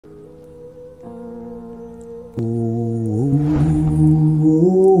Ooh,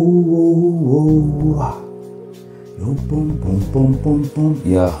 yo, boom, boom, boom, boom, boom.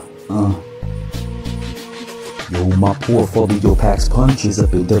 Yeah, Yo, my portfolio packs punches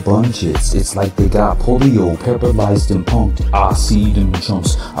up in their bunches. It's like they got polio, paralyzed and punked. I see them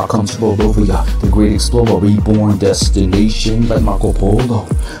chumps, I come to roll over ya. The great explorer, reborn destination like Marco Polo.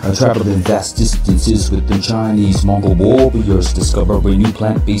 I traveled in vast distances with the Chinese Mongol warriors, discovering new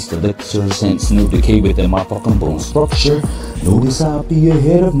plant-based elixirs, hence no decay within my fucking bone structure. Notice I'll be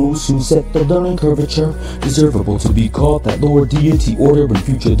ahead of most who set the learning curvature, deservable to be called that Lord Deity Order in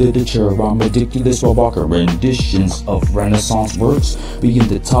future literature. I'm ridiculous while walking renditions of Renaissance works, being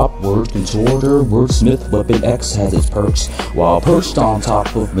the top word contorter, wordsmith, weapon X has its perks. While perched on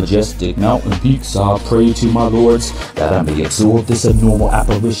top of majestic mountain peaks, I'll pray to my lords that I may absorb this abnormal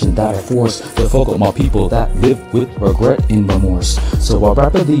apparition that I force to fuck up my people that live with regret and remorse. So I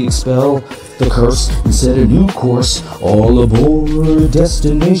rapidly expel the curse and set a new course. All aboard,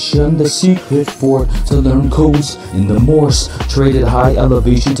 destination, the secret fort, to learn codes in the Morse. Traded high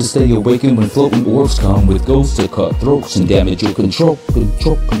elevation to stay awakened when floating orbs come with ghosts to cut throats and damage your control.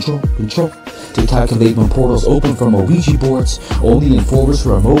 To calculate when portals open from Ouija boards. Only in forests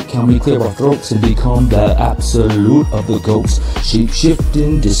remote can we clear our throats and become the absolute of the ghosts.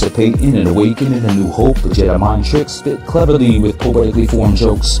 Shape-shifting, dissipating, and awakening a new hope. A Jedi mind tricks spit cleverly with poetically formed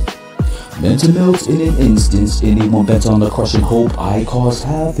jokes. Meant to melt in an instance, anyone bent on the crushing hope I cause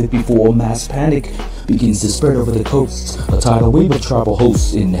havoc before mass panic begins to spread over the coasts. A tidal wave of tribal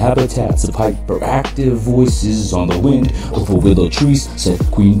hosts in habitats of hyperactive voices on the wind over willow trees, said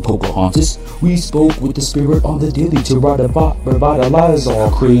Queen Pocahontas. We spoke with the spirit on the daily to revitalize all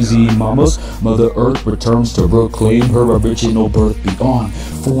crazy mamas. Mother Earth returns to reclaim her original birth beyond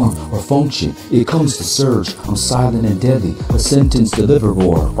form or function. It comes to surge, I'm silent and deadly, a sentence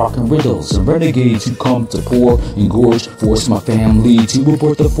deliverer, rockin' riddles and renegades who come to pour, engorge, force my family to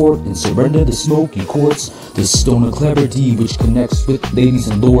abort the fort and surrender the smoky courts. The stone of clarity which connects with ladies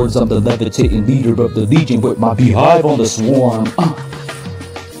and lords. I'm the levitating leader of the legion with my beehive on the swarm. Oh,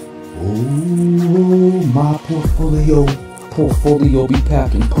 my portfolio be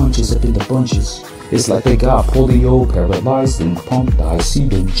packing punches up in the bunches. It's like they got polio, paralyzed and punked. I see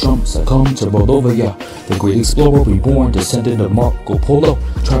them chumps, I come to roll over ya. The great explorer reborn, descendant of Marco Polo,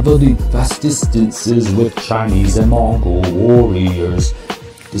 traveling vast distances with Chinese and Mongol warriors.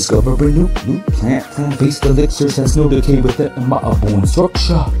 Discovering new plant-based elixirs, has no decay within my bone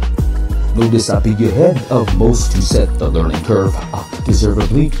structure. Notice I be ahead of most who set the learning curve.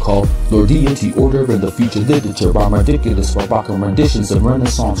 Deservedly called Lord Deity Order in the future literature. I'm ridiculous for rocking renditions of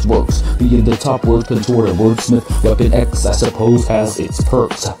Renaissance works, being the top word contorted wordsmith. Weapon X, I suppose, has its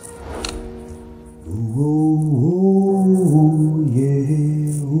perks. Ooh,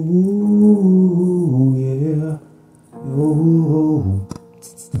 yeah. Ooh.